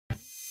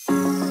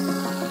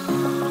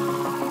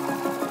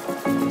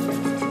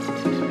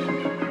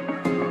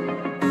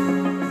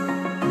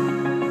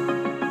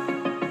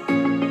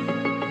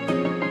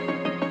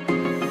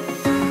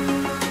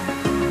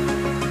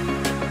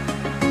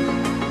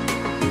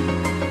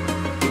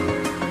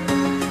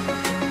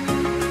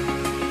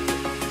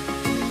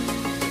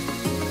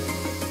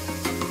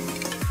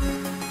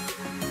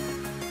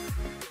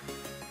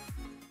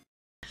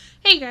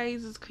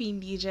guys, it's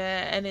Queendija,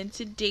 and in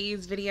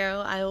today's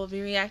video, I will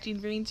be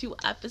reacting to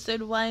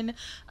episode 1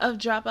 of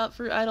Dropout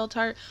for Idol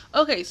Tart.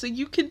 Okay, so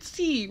you can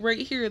see right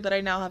here that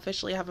I now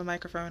officially have a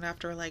microphone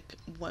after, like,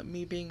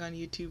 me being on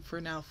YouTube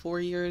for now 4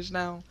 years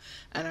now,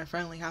 and I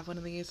finally have one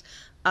of these.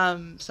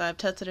 So I've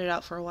tested it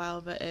out for a while,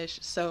 but ish.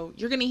 So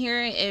you're gonna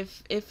hear it.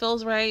 If it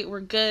feels right,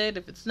 we're good.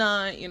 If it's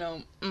not, you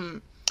know,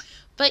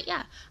 But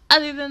yeah,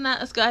 other than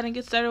that, let's go ahead and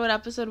get started with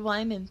episode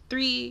 1 in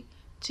 3,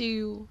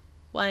 2,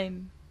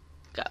 1,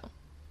 go.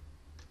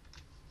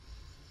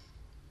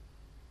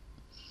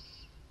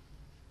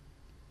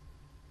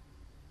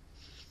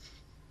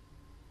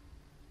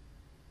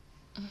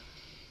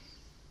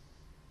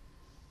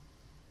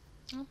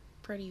 Oh,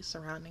 pretty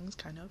surroundings,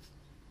 kind of.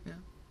 Yeah.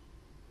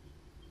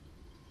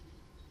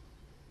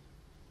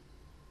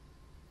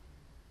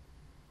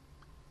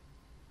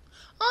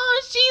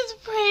 Oh, she's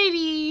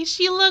pretty.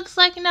 She looks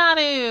like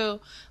Naru.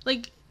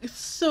 Like,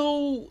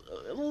 so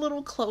a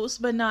little close,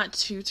 but not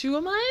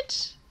too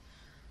much.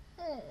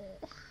 Oh,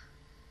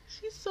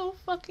 she's so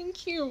fucking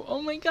cute.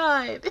 Oh my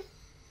god.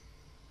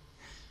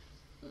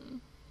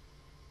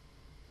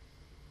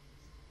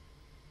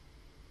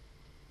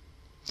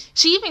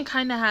 She even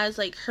kind of has,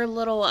 like, her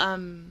little,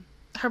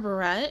 her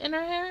barrette in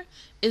her hair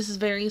is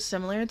very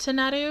similar to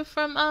Naru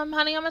from,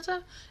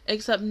 Hanayamata,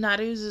 except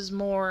Naru's is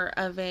more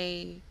of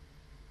a,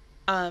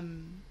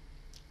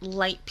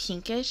 light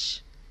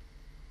pinkish.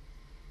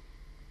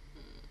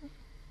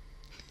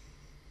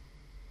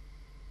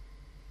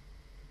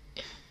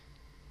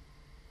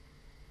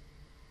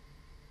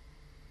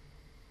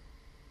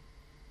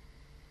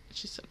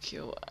 She's so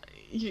cute.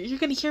 You're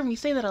gonna hear me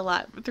say that a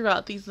lot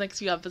throughout these next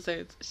few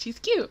episodes. She's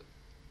cute.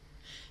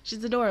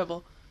 She's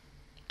adorable.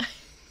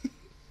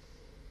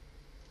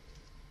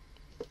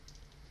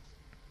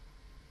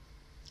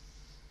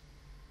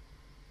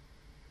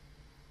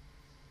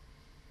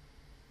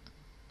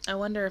 I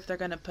wonder if they're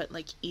gonna put,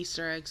 like,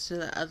 Easter eggs to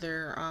the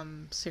other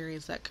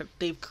series that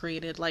they've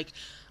created, like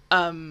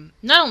not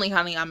only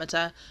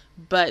Hanayamata,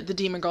 but the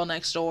Demon Girl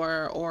Next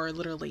Door, or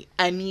literally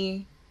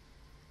any.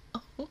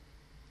 Oh.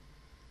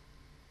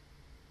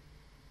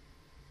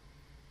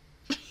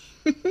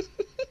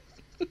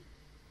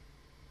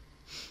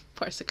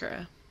 Poor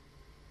Sakura.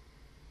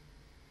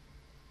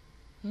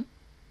 Hmm?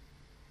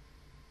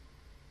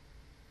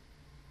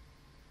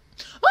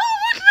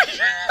 Oh my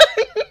god!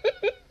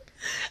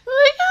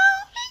 Like,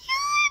 oh my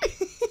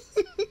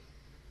god!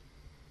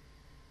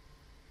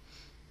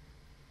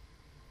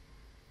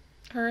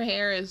 Her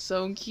hair is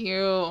so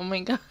cute. Oh my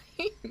god.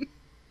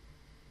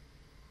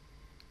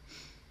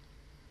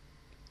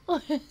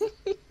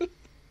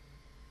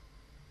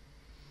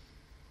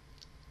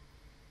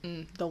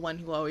 The one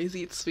who always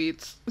eats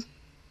sweets.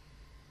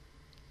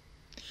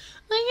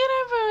 Look at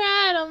her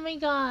barrette. Oh my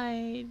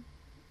god.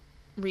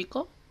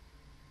 Rico?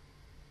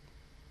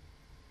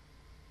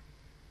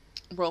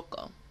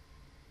 Roko.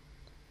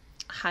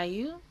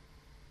 Hayu?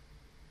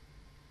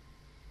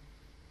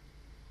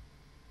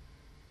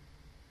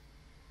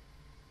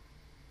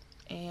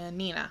 And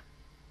Nina.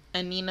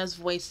 And Nina's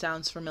voice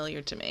sounds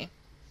familiar to me.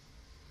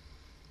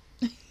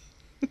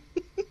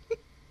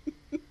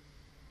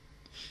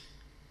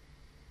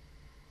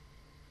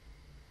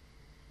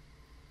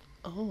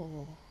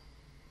 Oh.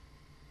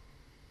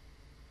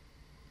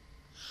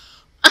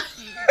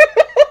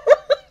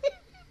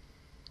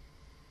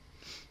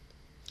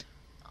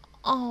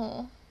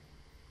 Oh.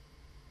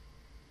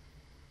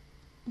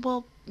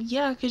 Well,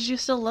 yeah, because you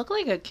still look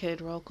like a kid,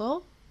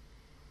 Roko.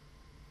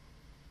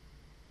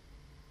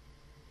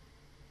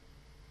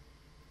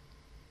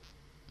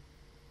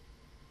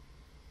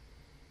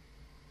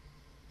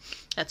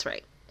 That's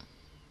right.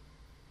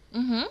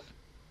 Mm-hmm.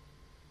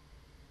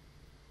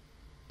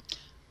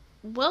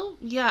 Well,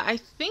 yeah, I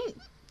think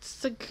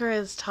Sakura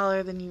is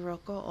taller than you,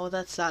 Roko. Oh,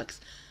 that sucks.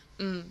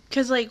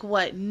 Cause, like,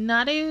 what?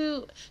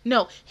 Naru?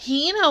 No,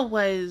 Hina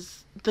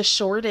was the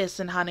shortest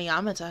in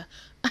Hanayamata.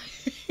 Oh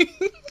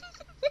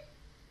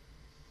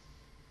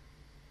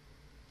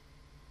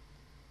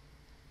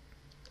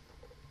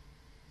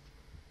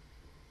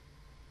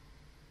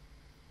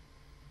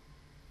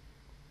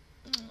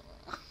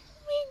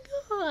my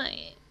god.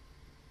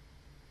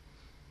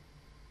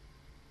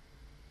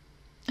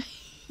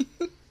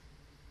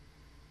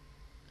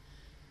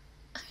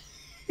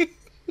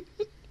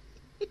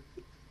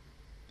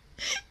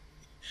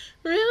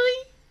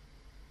 Really?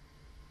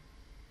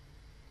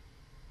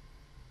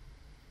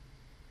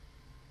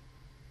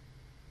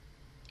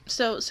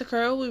 So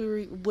Sakura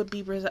would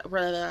be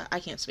I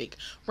can't speak,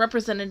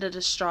 represented as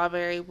a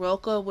strawberry.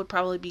 Roko would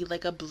probably be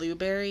like a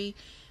blueberry.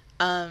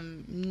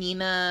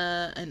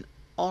 Nina an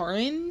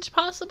orange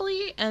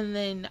possibly, and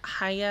then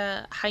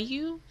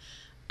Hayu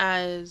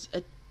as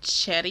a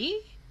cherry.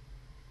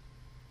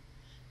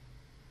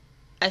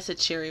 I said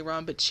cherry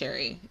wrong, but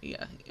cherry.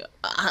 Yeah.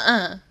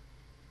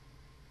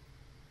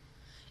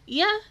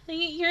 Yeah,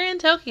 you're in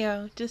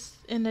Tokyo, just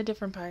in a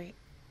different part.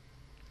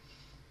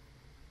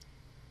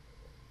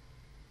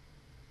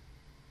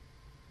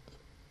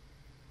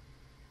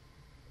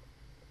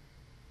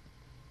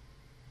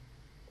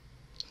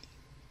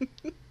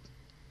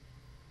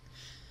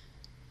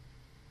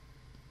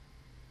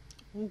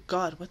 Oh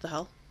God, what the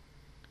hell?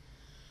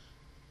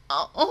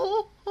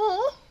 Oh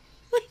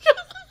my God.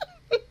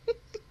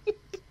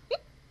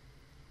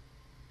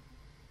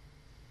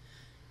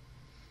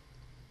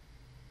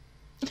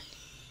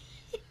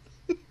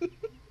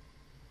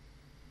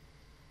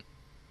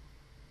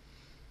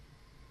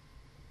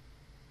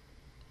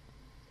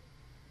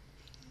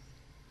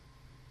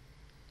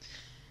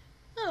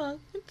 Oh,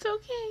 it's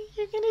okay.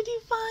 You're gonna do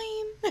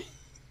fine.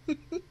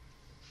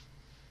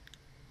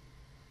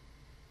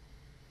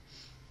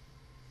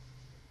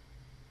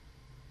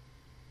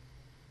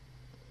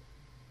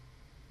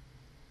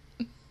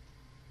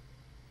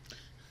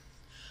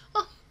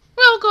 Oh,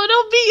 Roko,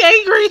 don't be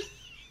angry.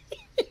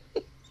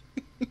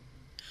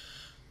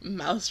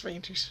 Mouse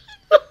Rangers.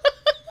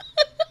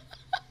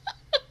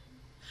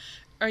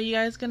 Are you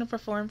guys gonna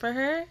perform for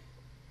her?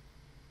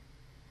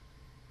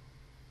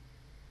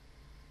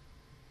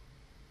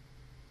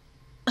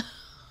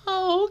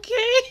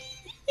 Okay.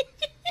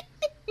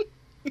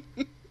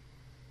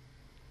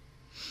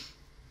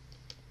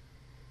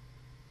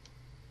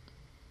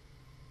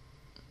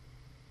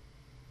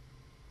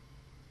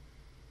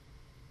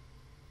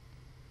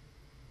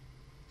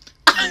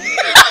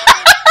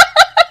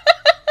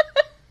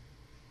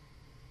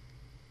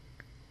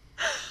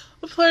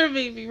 Poor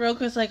baby.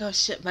 Roko's like, oh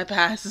shit, my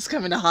past is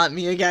coming to haunt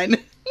me again.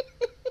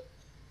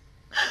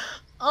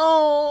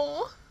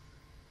 Oh.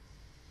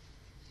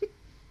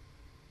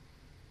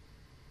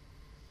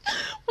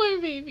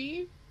 Poor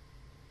baby.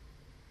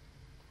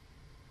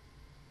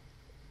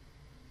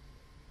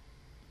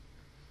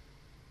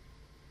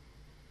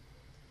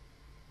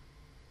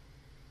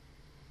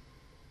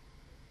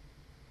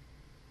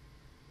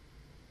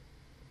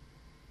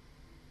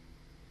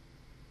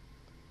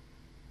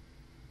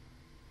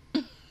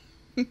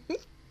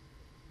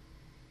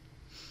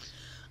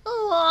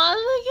 Oh,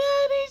 look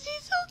at her.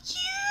 She's so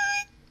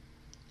cute.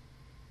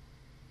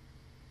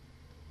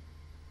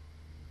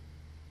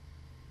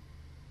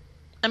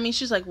 I mean,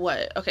 she's like,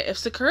 what? Okay, if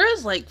Sakura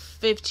is like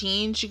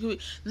 15, she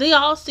could. They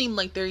all seem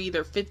like they're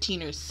either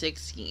 15 or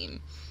 16.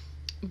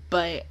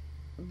 But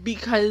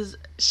because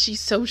she's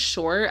so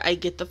short, I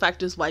get the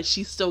fact is why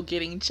she's still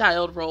getting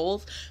child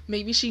roles.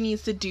 Maybe she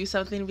needs to do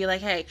something to be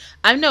like, hey,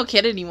 I'm no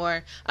kid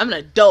anymore. I'm an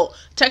adult.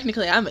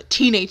 Technically, I'm a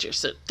teenager,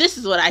 so this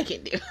is what I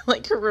can do.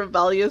 Like her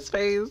rebellious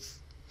face.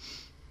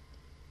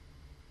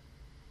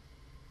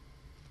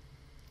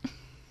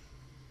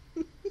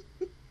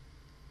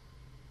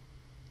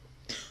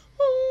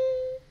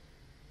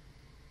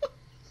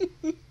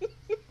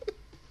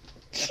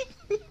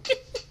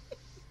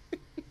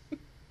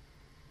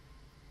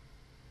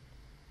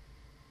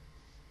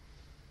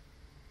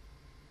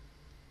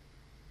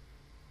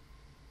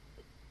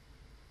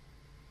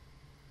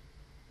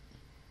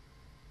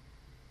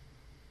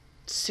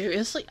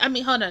 Seriously? I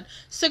mean, hold on.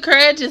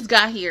 Sakura just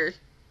got here.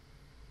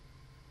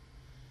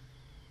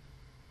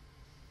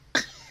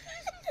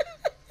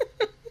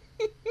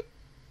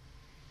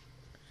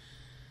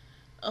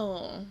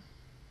 Oh.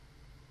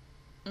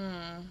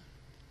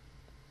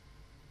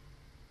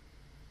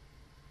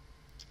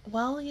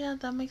 Well, yeah,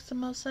 that makes the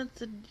most sense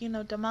to, you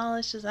know,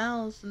 demolish his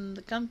house and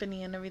the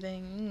company and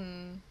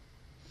everything.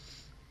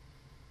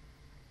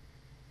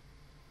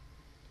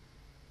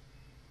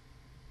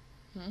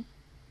 Hmm?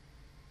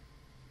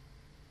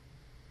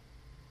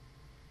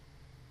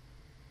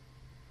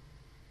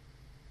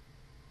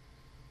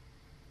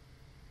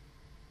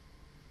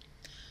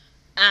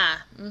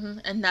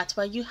 And that's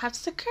why you have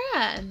Sakura,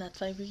 and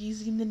that's why we're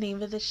using the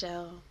name of the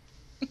show.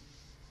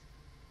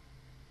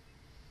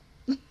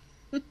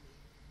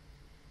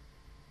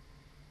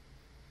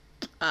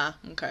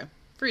 Okay.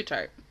 Free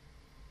Tart.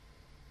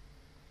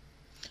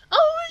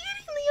 Oh, we're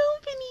getting the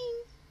opening!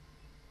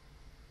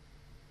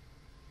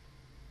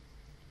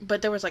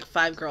 But there was like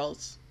 5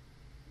 girls.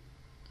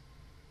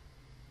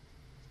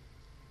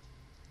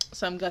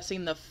 So I'm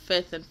guessing the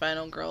 5th and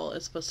final girl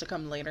is supposed to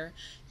come later.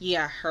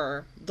 Yeah,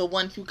 her. The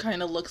one who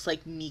kind of looks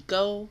like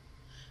Nico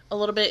a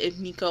little bit. If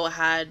Nico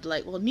had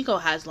like, well, Nico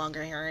has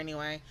longer hair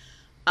anyway.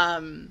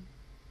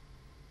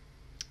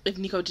 If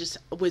Nico just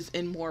was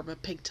in more of a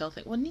pigtail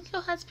thing. Well,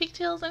 Nico has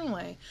pigtails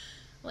anyway.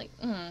 Like,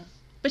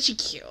 but she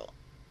cute.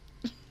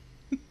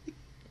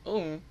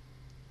 Oh.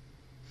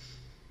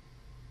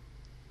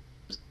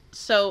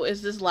 So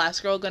is this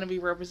last girl going to be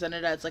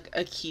represented as like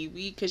a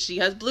kiwi? Because she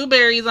has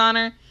blueberries on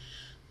her.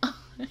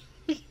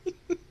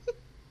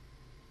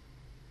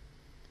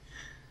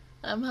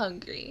 I'm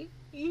hungry.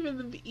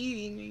 Even the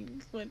eating makes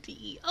me want to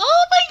eat.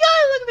 Oh my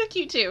god, look, they're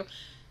cute too.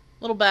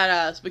 Little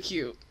badass, but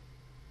cute.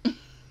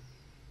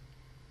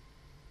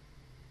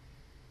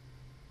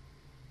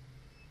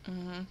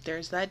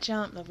 There's that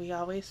jump that we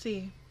always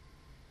see.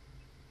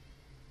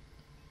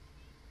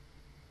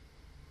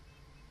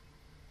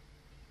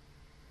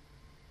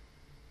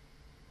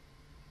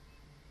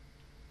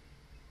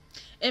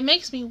 It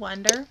makes me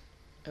wonder,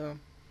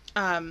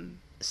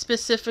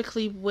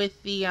 specifically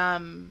with the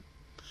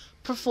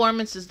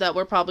performances that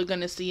we're probably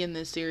going to see in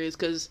this series,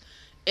 because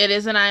It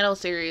is an idol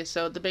series,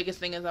 so the biggest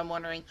thing is I'm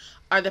wondering,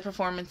 are the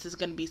performances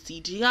going to be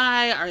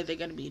CGI? Are they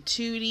going to be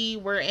 2D?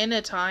 We're in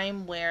a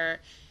time where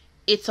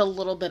it's a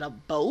little bit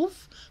of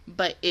both,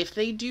 but if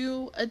they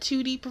do a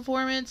 2D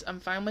performance, I'm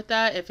fine with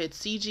that. If it's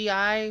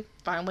CGI,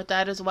 fine with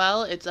that as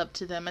well. It's up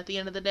to them at the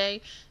end of the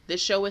day.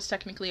 This show is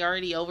technically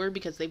already over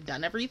because they've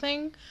done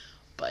everything,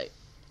 but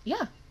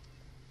yeah.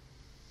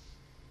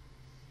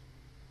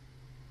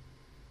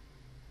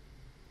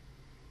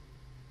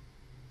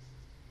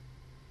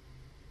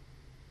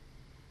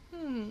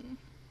 Hmm.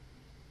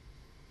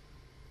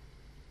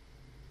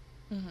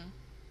 Mhm.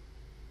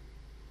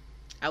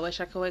 I wish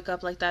I could wake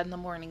up like that in the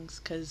mornings,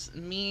 because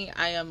me,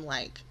 I am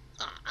like,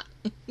 ah.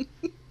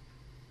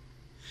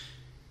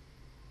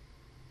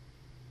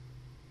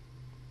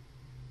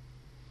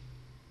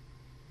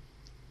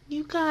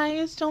 You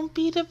guys, don't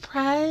be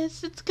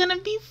depressed. It's gonna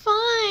be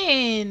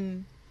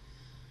fun.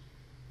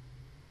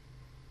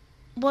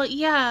 Well,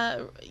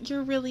 yeah,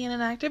 you're really an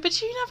actor, but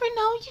you never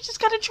know. You just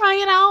gotta try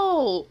it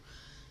out.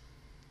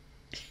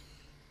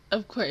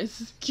 Of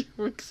course,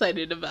 you're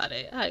excited about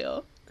it.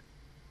 Hiyo.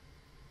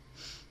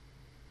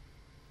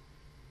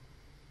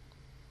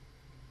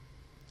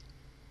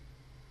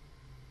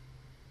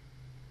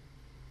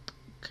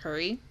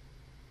 Curry.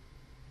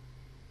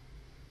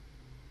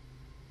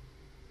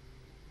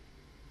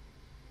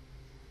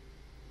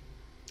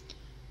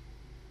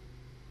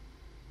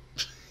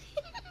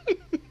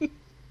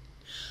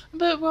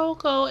 But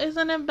Roko,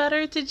 isn't it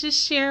better to just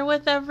share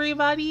with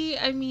everybody?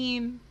 I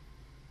mean,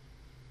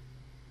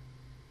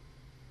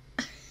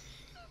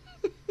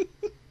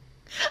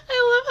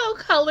 I love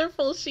how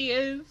colorful she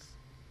is.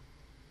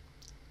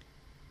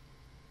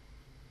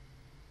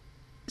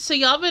 So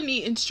y'all been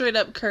eating straight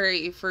up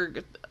curry for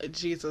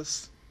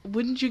Jesus.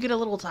 Wouldn't you get a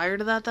little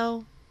tired of that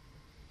though?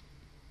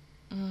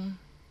 Mm.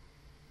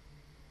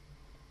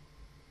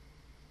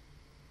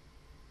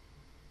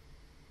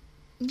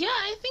 Yeah,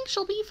 I think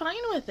she'll be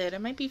fine with it. It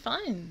might be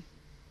fun.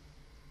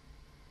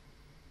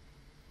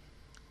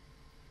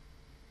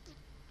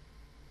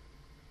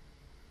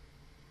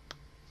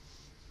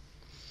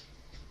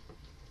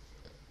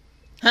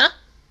 Huh?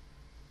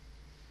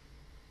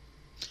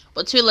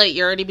 Well, too late.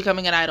 You're already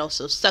becoming an idol,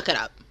 so suck it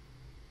up.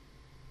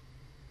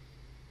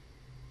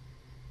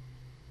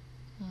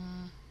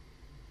 Mm.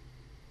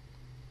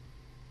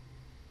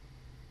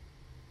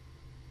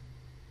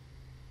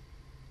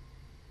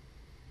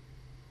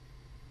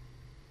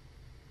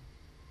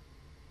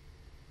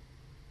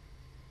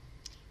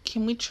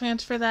 Can we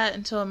transfer that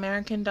into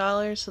American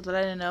dollars so that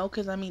I don't know?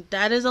 Because, I mean,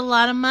 that is a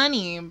lot of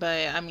money,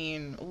 but, I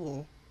mean,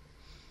 ooh.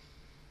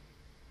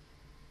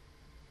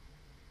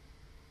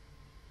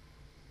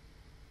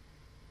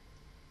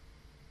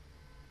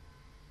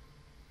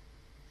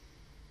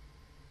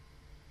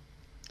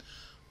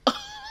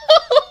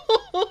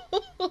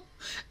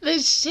 The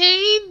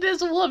shade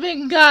this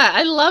woman got.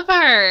 I love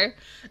her.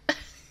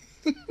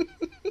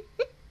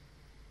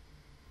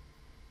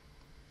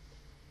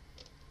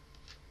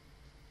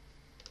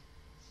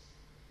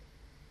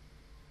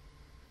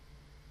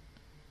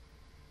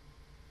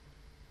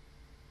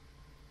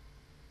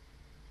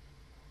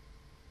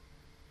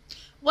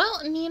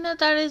 Well, Nina,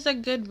 that is a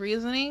good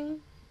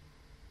reasoning.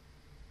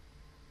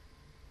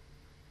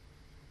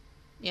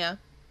 Yeah.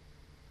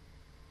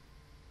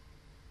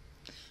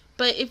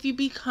 But if you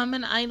become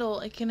an idol,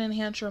 it can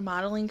enhance your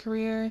modeling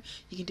career.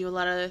 You can do a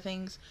lot of other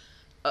things.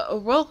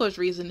 Roko's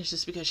reason is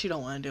just because she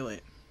don't want to do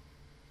it.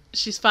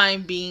 She's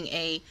fine being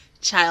a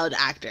child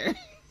actor.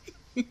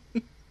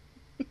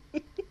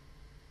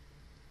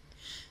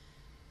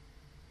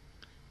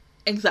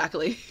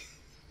 Exactly.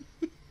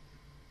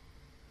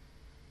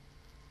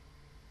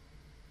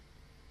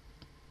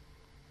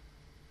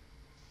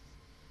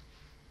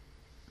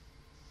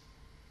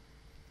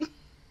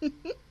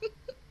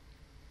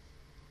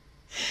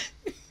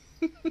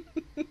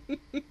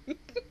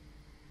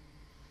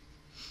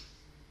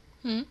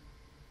 Hmm?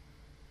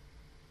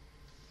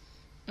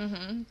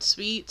 Mm-hmm.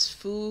 Sweets,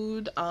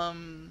 food,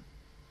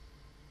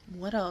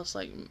 what else?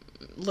 Like,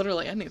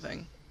 literally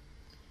anything.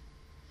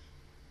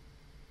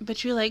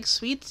 But you like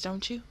sweets,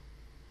 don't you?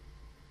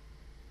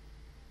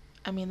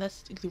 I mean,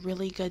 that's a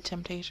really good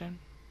temptation.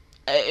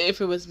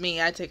 If it was me,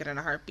 I'd take it in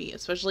a heartbeat,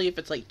 especially if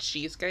it's like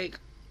cheesecake.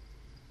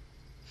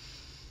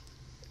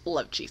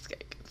 Love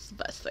cheesecake. It's the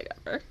best thing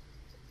ever.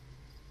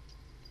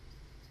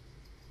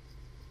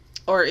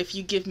 Or if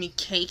you give me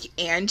cake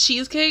and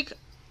cheesecake,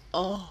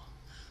 oh.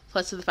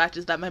 Plus, the fact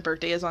is that my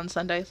birthday is on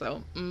Sunday,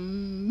 so.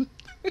 Mm-hmm.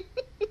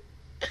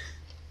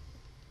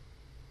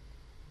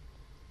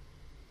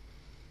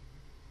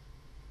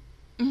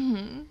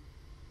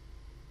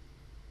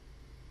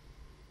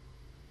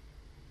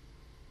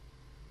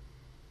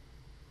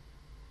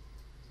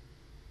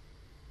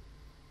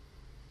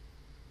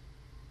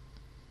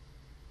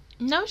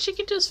 No, she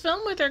could just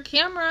film with her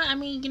camera. I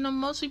mean,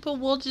 most people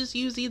will just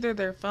use either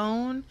their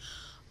phone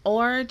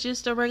or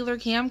just a regular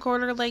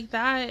camcorder like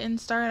that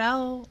and start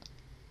out.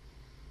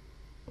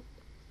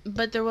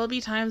 But there will be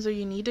times where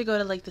you need to go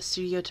to like the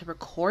studio to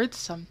record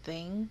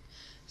something.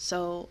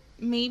 So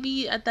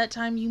maybe at that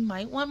time you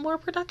might want more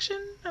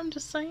production. I'm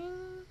just saying.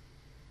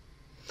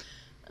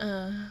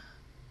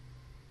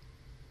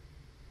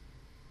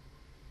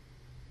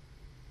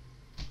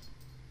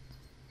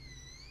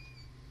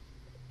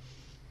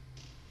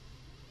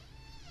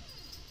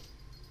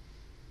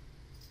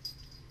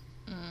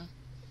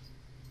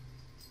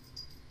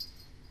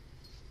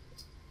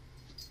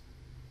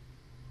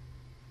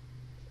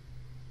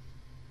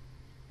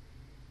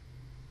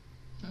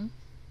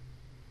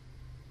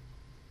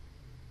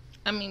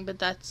 I mean, but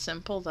that's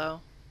simple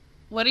though.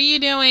 What are you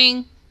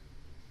doing?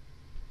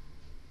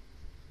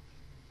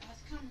 I was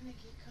coming to get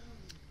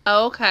Cody.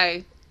 Oh,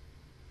 okay.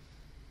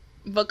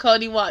 But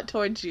Cody walked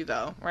towards you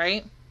though,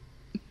 right?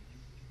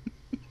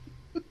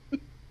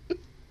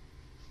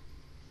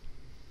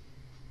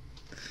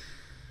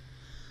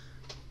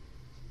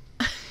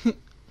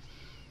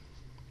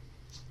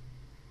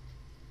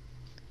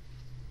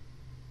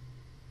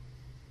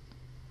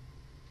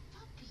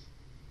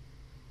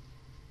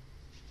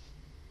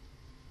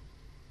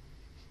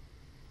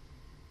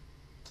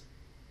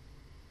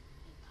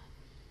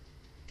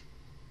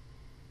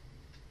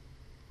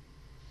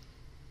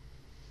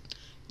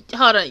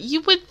 Hold on,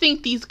 you would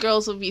think these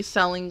girls would be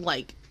selling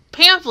like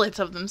pamphlets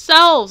of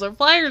themselves or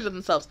flyers of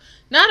themselves,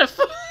 not a.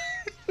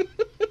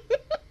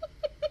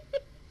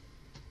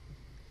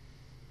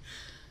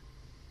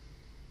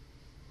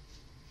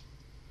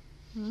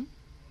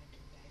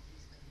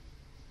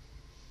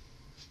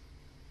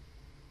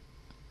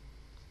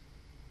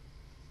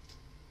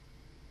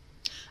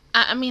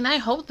 I mean, I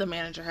hope the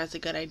manager has a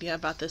good idea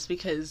about this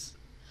because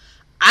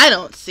I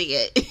don't see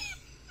it.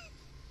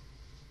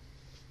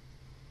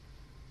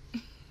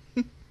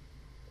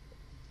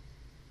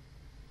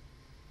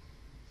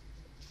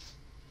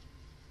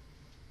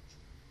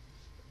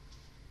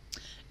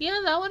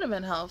 Yeah, that would have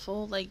been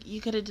helpful. Like, you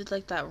could have did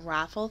like that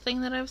raffle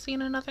thing that I've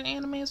seen in other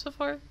animes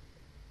before.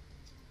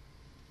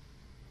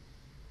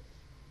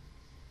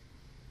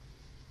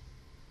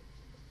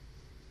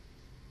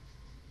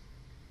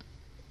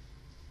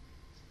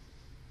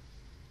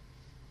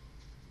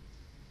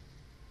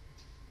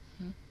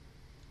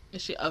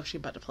 Is she? Oh, she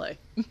about to play.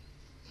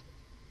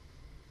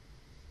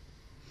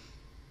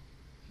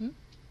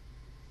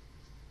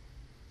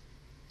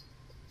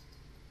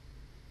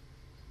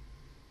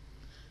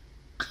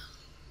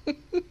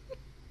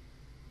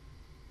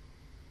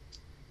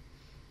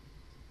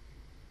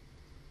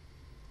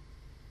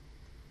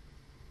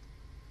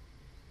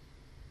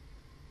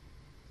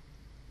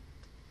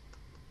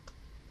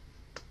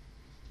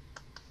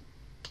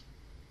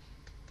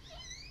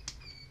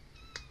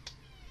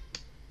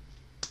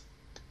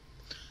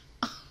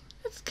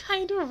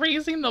 Kind of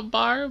raising the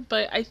bar,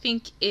 but I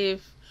think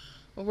if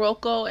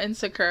Roko and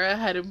Sakura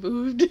had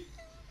moved.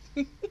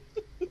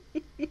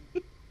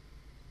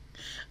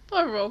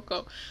 Poor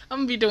Roko. I'm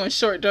gonna be doing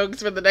short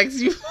jokes for the next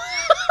few.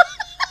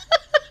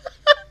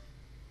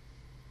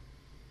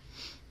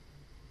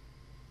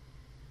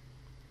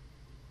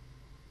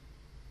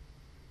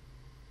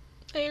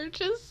 They're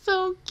just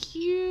so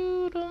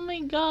cute. Oh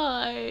my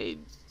god.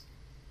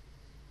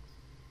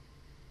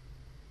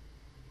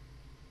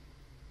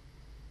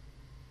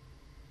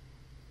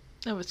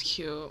 That was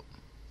cute.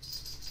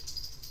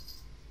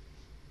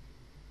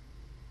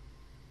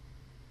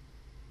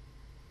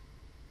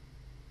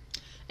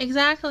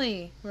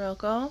 Exactly,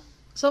 Roko.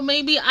 So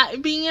maybe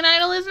being an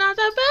idol is not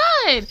that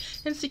bad.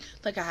 And see,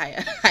 like a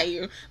high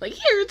you, like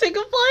here, take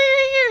a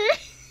flyer here.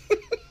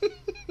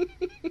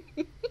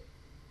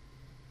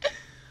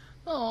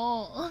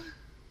 Oh,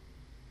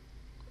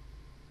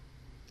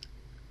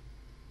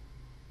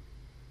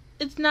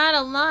 it's not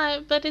a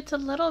lot, but it's a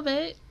little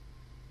bit.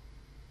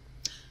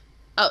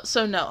 Oh,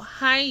 so no,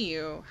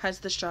 Hayu has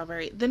the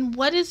strawberry. Then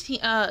what does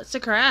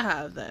Sakura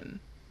have then?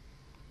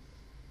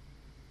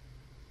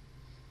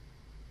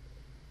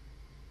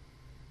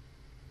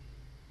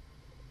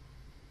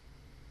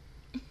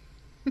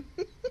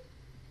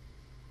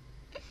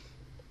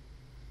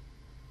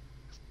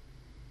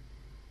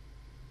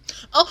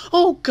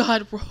 Oh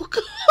God,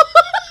 Roku.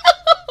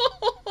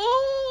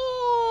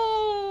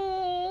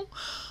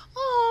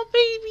 Oh,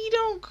 baby,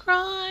 don't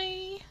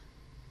cry.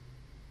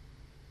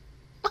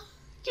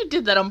 You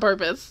did that on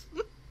purpose.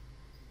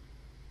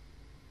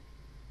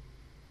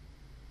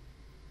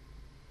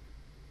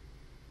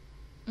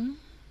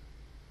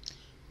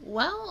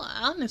 Well,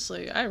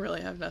 honestly, I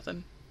really have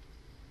nothing.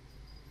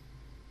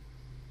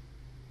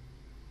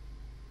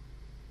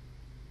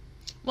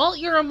 Well,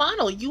 you're a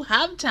model. You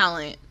have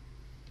talent.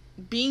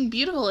 Being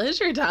beautiful is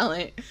your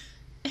talent.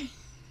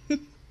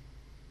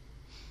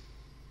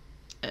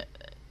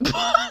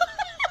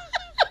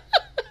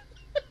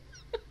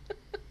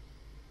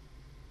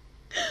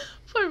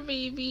 Poor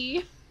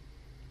baby.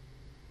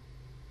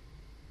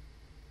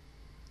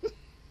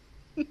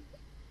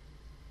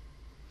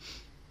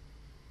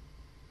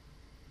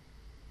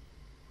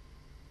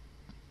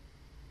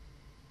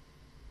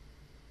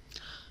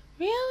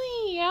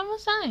 Really? You're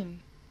almost done.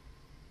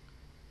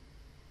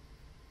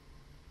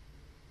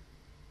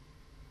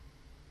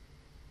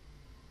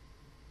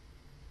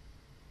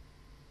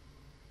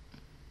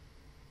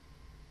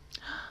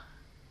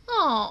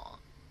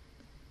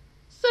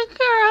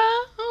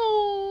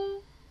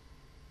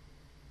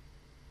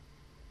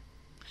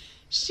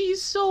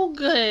 so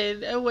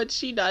good at what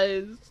she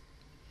does.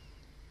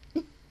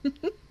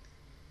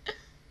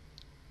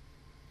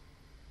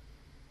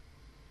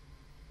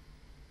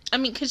 I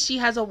mean, because she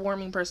has a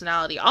warming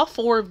personality. All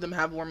 4 of them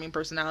have warming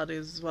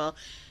personalities as well.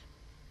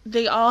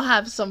 They all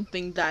have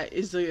something that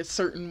is a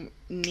certain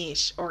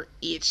niche or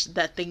itch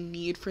that they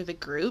need for the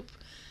group.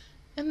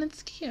 And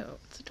it's cute.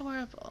 It's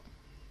adorable.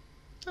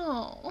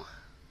 Oh.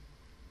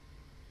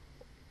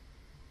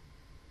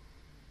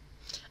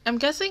 I'm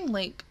guessing,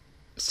 like,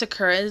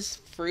 Sakura's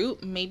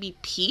fruit, maybe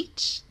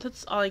peach.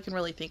 That's all I can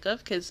really think of,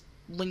 because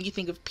when you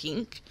think of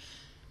pink,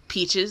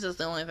 peaches is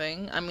the only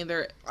thing. I mean,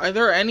 are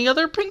there any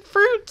other pink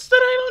fruits that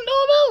I don't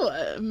know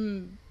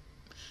about?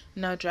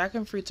 No,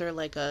 dragon fruits are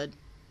like a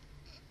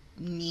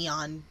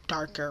neon,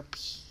 darker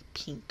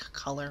pink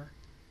color.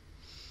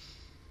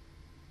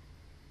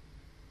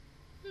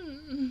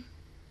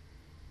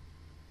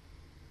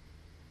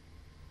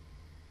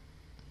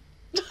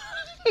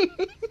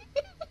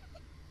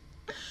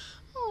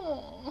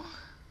 Oh.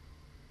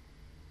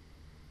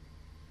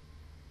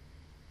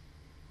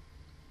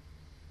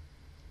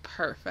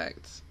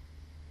 Perfect.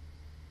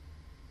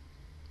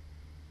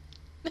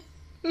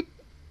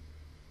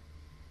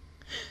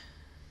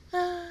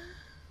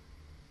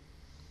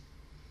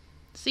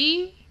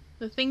 See?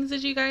 The things that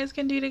you guys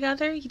can do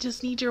together? You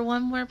just need your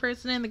one more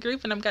person in the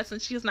group, and I'm guessing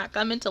she's not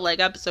coming till like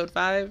episode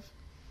 5.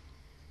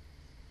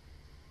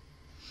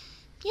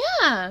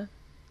 Yeah.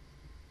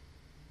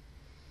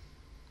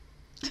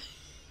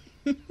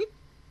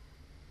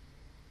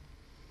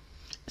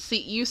 See,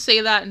 you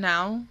say that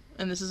now,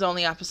 and this is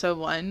only episode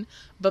 1,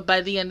 but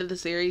by the end of the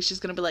series, she's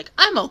gonna be like,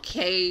 I'm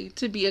okay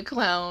to be a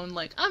clown.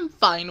 Like, I'm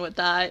fine with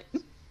that.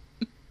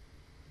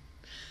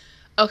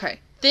 Okay,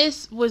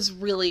 this was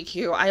really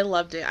cute. I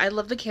loved it. I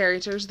love the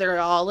characters. They're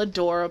all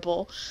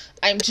adorable.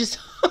 I'm just...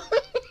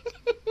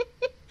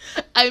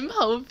 I'm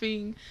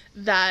hoping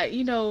that,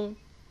 you know,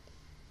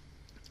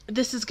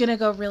 this is gonna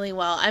go really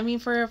well. I mean,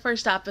 for a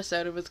first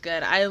episode, it was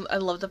good. I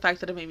love the fact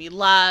that it made me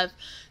laugh,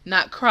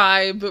 not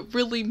cry, but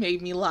really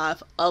made me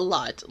laugh a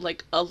lot.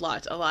 Like, a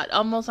lot.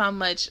 Almost how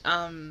much,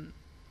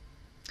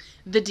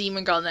 the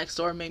Demon Girl Next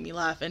Door made me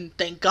laugh. And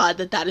thank God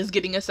that is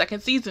getting a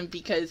second season,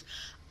 because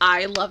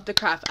I loved the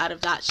crap out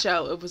of that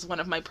show. It was one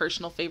of my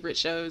personal favorite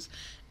shows,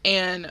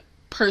 and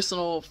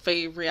personal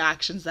fave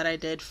reactions that I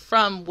did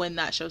from when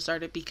that show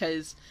started,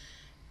 because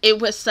it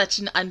was such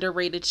an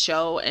underrated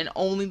show, and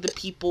only the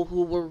people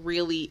who were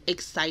really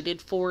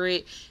excited for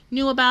it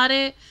knew about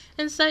it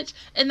and such.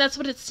 And that's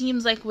what it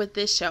seems like with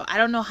this show. I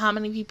don't know how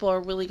many people are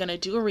really going to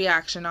do a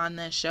reaction on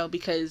this show,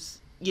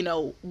 because, you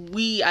know,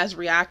 we as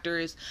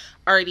reactors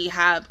already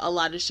have a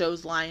lot of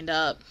shows lined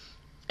up,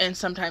 and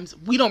sometimes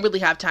we don't really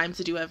have time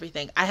to do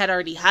everything. I had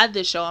already had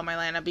this show on my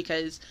lineup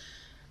because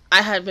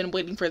I had been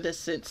waiting for this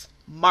since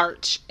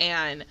March,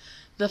 and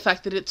the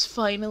fact that it's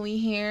finally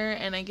here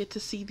and I get to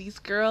see these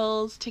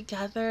girls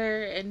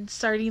together and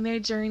starting their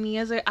journey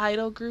as an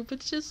idol group,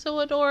 it's just so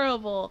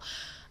adorable.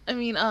 I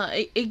mean,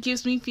 it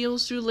gives me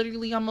feels through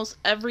literally almost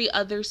every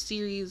other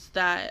series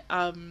that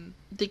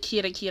the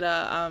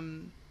Kira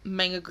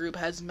manga group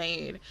has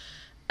made.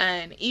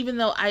 And even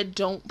though I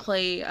don't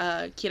play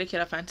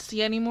Kira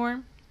Fantasy anymore,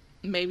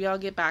 maybe I'll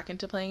get back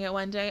into playing it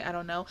one day. I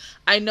don't know.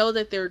 I know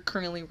that they're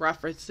currently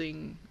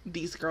referencing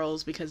these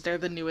girls because they're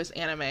the newest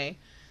anime.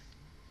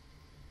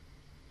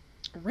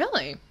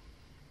 Really?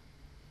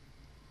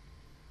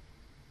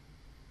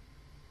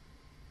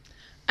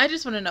 I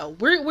just want to know,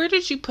 where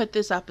did you put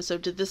this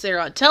episode? Did this air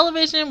on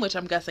television, which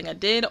I'm guessing it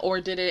did,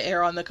 or did it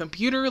air on the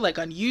computer, like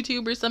on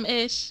YouTube or some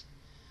ish?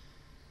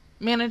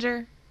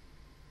 Manager?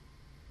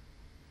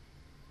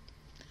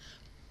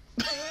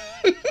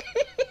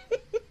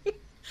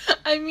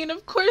 I mean,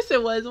 of course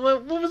it was.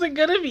 What was it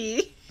gonna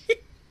be?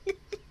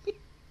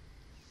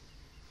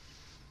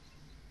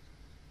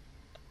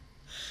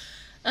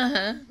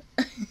 Uh-huh.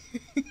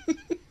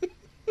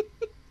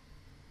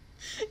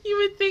 You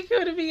would think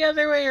it would be the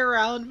other way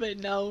around, but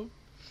no.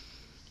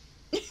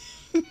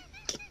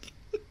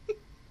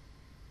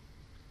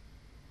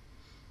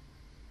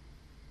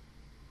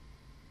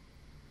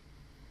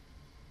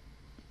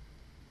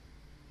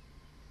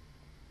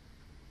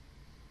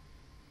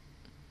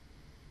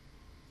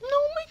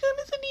 Oh my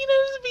goodness,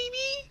 Anita's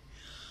baby.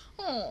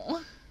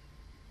 Oh.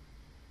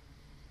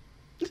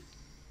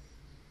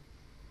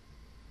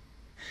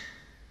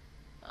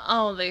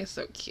 Oh, they're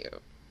so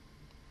cute.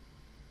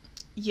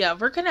 Yeah,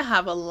 we're gonna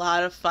have a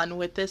lot of fun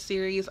with this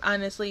series,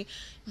 honestly.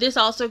 This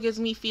also gives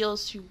me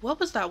feels to, what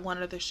was that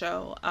one other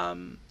show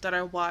that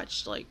I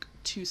watched like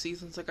 2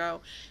 seasons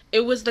ago?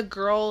 It was the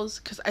girls,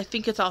 because I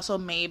think it's also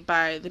made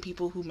by the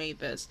people who made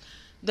this.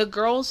 The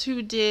girls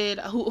who did,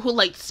 who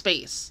liked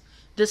Space.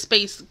 The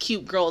Space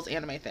cute girls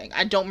anime thing.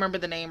 I don't remember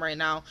the name right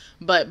now,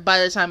 but by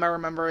the time I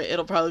remember it,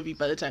 it'll probably be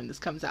by the time this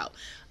comes out.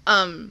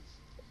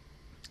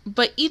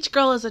 But each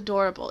girl is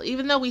adorable.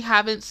 Even though we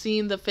haven't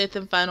seen the 5th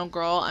and final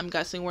girl, I'm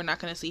guessing we're not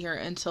going to see her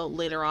until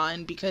later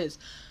on, because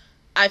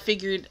I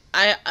figured,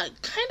 I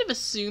kind of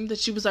assumed that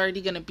she was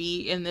already going to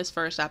be in this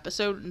first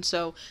episode. And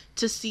so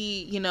to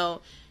see, you know,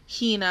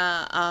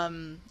 Hina,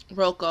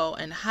 Roko,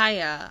 and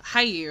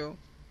Hayu.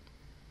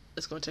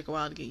 It's going to take a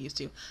while to get used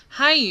to.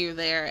 Hayu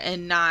there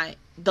and not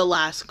the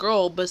last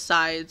girl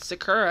besides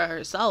Sakura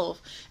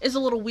herself is a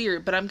little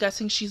weird, but I'm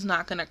guessing she's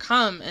not going to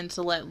come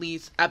until at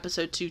least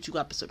episode 2 to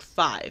episode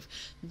 5.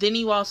 Then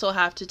you also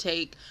have to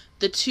take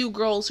the 2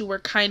 girls who were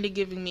kind of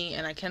giving me,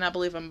 and I cannot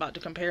believe I'm about to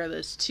compare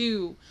this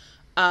to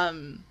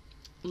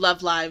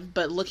Love Live,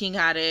 but looking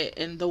at it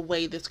and the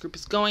way this group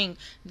is going,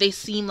 they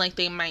seem like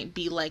they might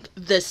be like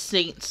the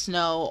Saint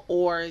Snow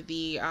or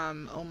the,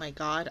 oh my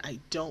god, I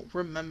don't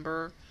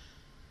remember.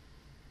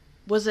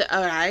 Was it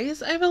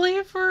Arise, I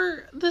believe,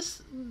 for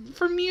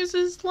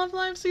Muse's Love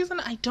Live season?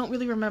 I don't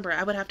really remember.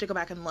 I would have to go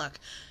back and look.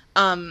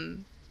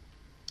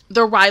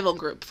 The rival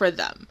group for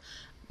them.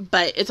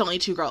 But it's only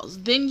 2 girls.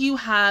 Then you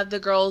have the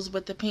girls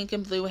with the pink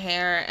and blue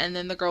hair, and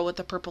then the girl with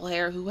the purple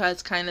hair who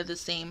has kind of the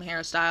same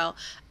hairstyle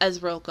as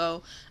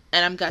Roko.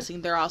 And I'm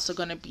guessing they're also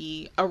going to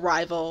be a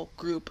rival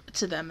group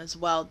to them as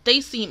well. They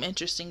seem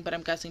interesting, but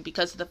I'm guessing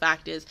because of the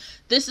fact is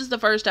this is the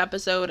first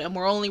episode and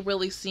we're only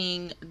really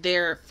seeing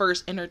their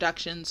first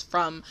introductions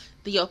from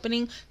the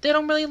opening. They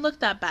don't really look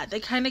that bad. They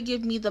kind of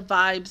give me the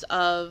vibes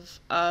of,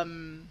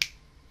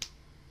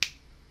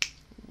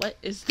 what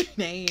is the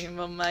name?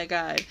 Oh my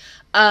god.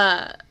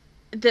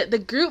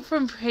 The group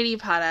from Pretty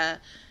Pada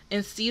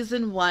in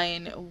season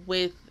 1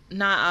 with,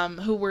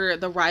 who were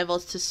the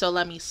rivals to So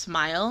Let Me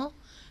Smile.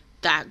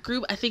 That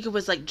group, I think it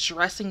was like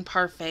Dressing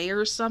Parfait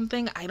or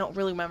something. I don't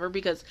really remember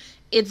because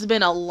it's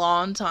been a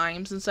long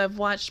time since I've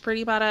watched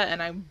Pretty Pada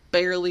and I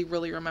barely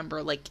really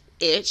remember like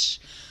ish.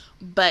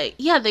 But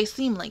yeah, they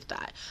seem like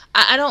that.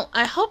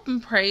 I hope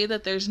and pray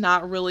that there's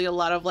not really a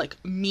lot of like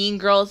mean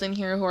girls in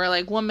here who are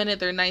like 1 minute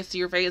they're nice to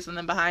your face and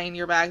then behind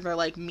your back they're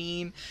like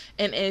mean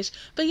and ish.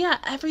 But yeah,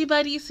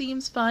 everybody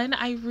seems fun.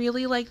 I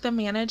really like the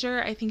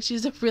manager. I think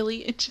she's a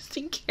really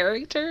interesting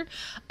character.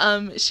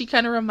 She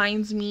kind of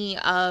reminds me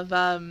of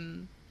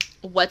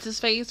what's his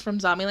face from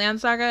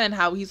Zombieland Saga and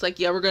how he's like,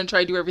 yeah, we're gonna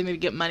try to do everything to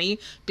get money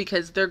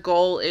because their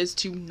goal is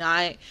to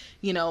not,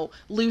 you know,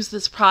 lose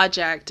this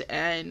project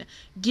and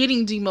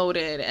getting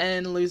demoted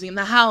and losing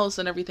the house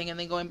and everything and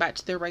then going back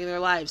to their regular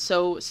lives.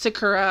 So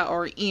Sakura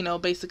or Ino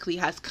basically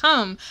has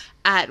come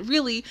at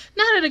really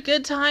not at a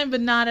good time but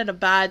not at a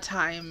bad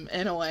time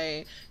in a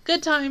way.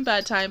 Good time,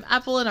 bad time,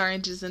 apple and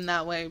oranges in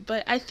that way.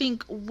 But I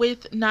think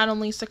with not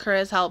only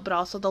Sakura's help but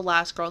also the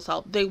last girl's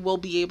help, they will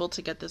be able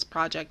to get this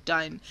project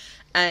done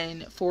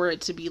and for it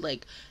to be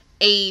like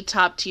a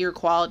top tier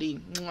quality.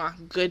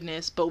 Mwah,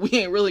 goodness, but we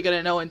ain't really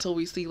gonna know until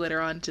we see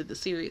later on to the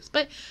series.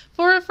 But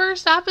for a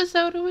first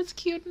episode, it was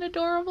cute and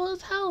adorable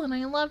as hell and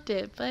I loved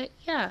it. But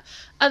yeah,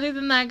 other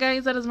than that,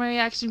 guys, that is my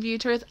reaction view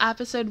towards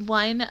episode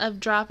 1 of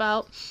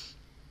Dropout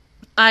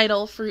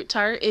Idol Fruit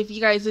Tart. If you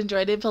guys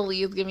enjoyed it,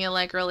 please give me a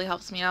like. It really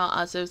helps me out.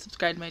 Also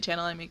subscribe to my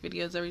channel. I make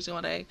videos every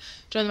single day.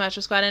 Join the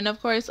Mattress Squad, and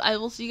of course I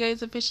will see you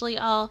guys officially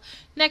all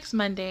next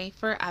Monday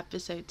for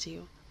episode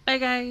 2. Bye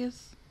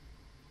guys.